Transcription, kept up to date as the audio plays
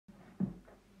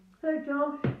Hello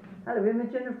Josh, hello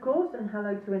Imogen of course, and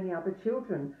hello to any other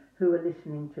children who are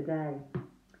listening today.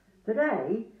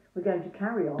 Today we're going to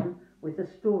carry on with the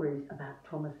stories about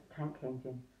Thomas the Tank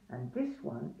Engine, and this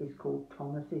one is called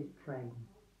Thomas's Train.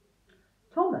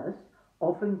 Thomas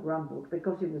often grumbled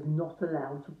because he was not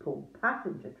allowed to pull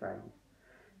passenger trains.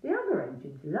 The other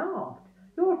engines laughed.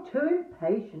 "You're too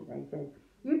impatient," they said.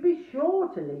 "You'd be sure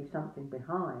to leave something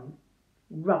behind."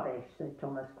 "Rubbish," said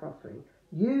Thomas crossly.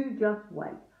 "You just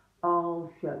wait. I'll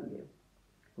show you."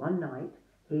 One night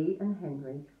he and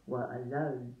Henry were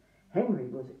alone. Henry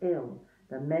was ill.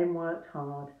 The men worked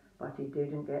hard, but he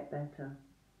didn't get better.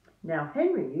 Now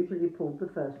Henry usually pulled the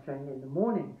first train in the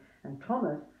morning, and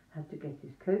Thomas had to get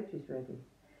his coaches ready.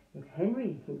 If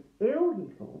Henry is ill, he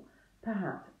thought,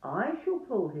 perhaps I shall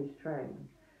pull his train.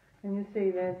 And you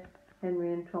see there's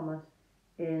Henry and Thomas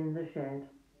in the shed.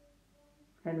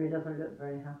 Henry doesn't look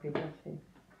very happy, does he?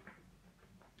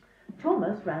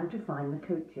 Thomas ran to find the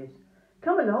coaches.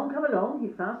 Come along, he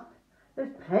fussed.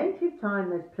 There's plenty of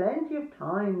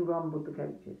time, grumbled the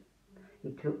coaches.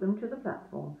 He took them to the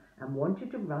platform and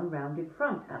wanted to run round in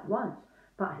front at once,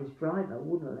 but his driver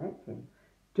wouldn't let him.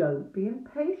 "Don't be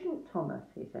impatient, Thomas,"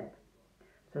 he said.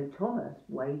 So Thomas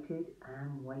waited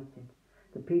and waited.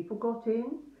 The people got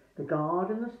in, the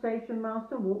guard and the station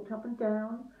master walked up and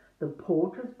down, the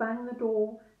porters banged the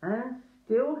door, and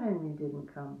still Henry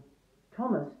didn't come.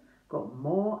 Thomas got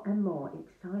more and more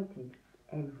excited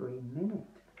every minute.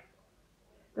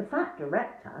 The fat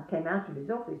director came out of his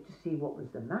office to see what was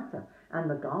the matter, and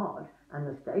the guard and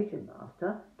the station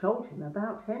master told him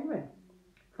about Henry.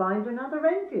 "Find another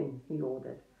engine," he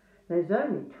ordered. "There's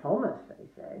only Thomas," they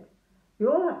said.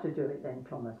 "You'll have to do it then,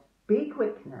 Thomas. Be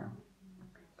quick now."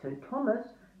 So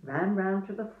Thomas ran round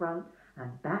to the front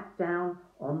and back down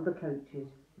on the coaches,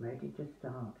 ready to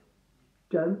start.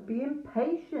 "Don't be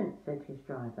impatient," said his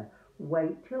driver.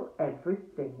 "Wait till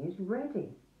everything is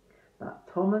ready." But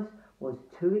Thomas was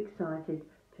too excited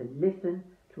to listen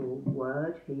to a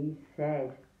word he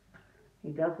said.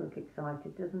 He does look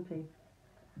excited, doesn't he?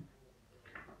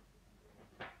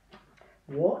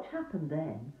 What happened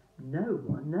then, no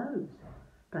one knows.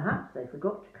 Perhaps they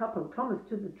forgot to couple Thomas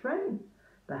to the train.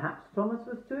 Perhaps Thomas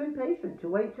was too impatient to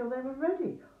wait till they were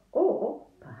ready. Or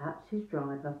perhaps his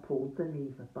driver pulled the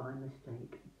lever by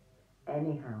mistake.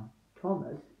 Anyhow,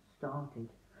 Thomas started.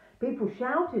 People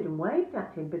shouted and waved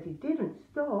at him, but he didn't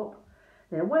stop.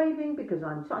 "They're waving because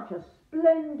I'm such a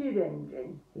splendid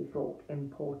engine," he thought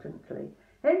importantly.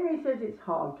 "Henry says it's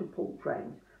hard to pull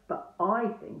trains, but I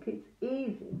think it's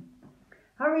easy."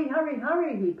 "Hurry, hurry,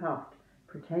 hurry," he puffed,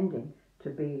 pretending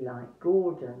to be like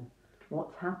Gordon.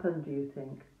 "What's happened, do you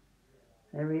think?"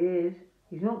 There he is.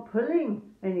 He's not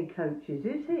pulling any coaches,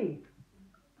 is he?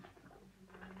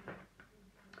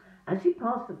 As he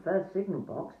passed the first signal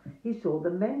box, he saw the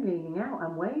men leaning out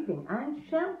and waving and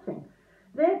shouting.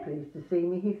 "They're pleased to see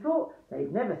me," he thought. "They've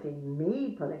never seen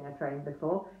me pulling a train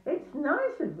before. It's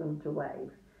nice of them to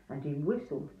wave." And he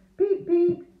whistled, "Beep,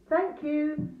 beep, thank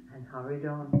you," and hurried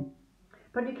on.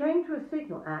 But he came to a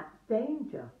signal at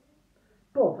danger.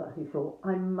 "Bother," he thought,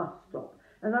 "I must stop.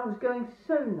 And I was going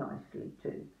so nicely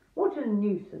too. What a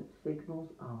nuisance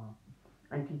signals are."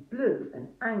 And he blew an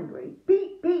angry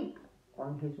beep, beep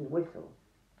on his whistle.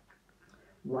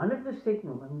 One of the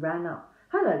signalmen ran up.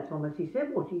 "Hello, Thomas," he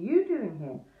said. "What are you doing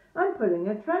here?" "I'm pulling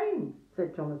a train,"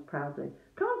 said Thomas proudly.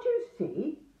 "Can't you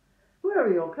see?" "Where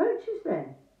are your coaches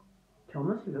then?"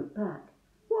 Thomas looked back.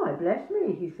 "Why, bless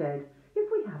me," he said,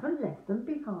 "if we haven't left them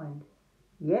behind."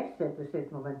 "Yes," said the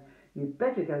signalman. "You'd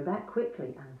better go back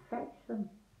quickly and fetch them."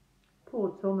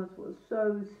 Poor Thomas was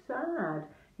so sad,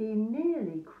 he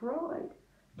nearly cried.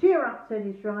 "Cheer up," said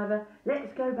his driver.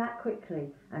 "Let's go back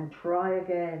quickly and try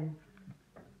again."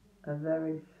 A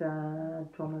very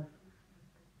sad Thomas.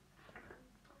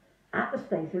 At the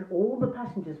station, all the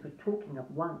passengers were talking at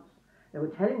once. They were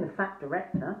telling the fat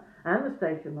director and the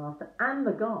station master and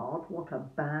the guard what a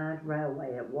bad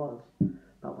railway it was.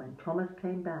 But when Thomas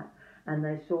came back and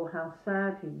they saw how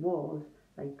sad he was,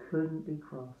 they couldn't be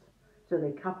cross. So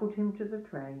they coupled him to the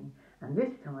train, and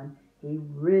this time he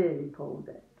really pulled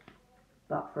it.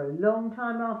 But for a long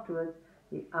time afterwards,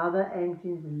 the other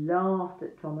engines laughed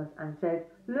at Thomas and said,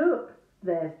 "Look,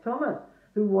 there's Thomas,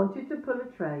 who wanted to pull a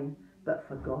train, but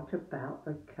forgot about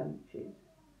the coaches."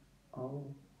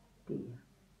 Oh dear.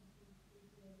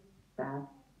 Bad.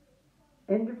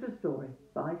 End of the story.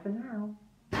 Bye for now.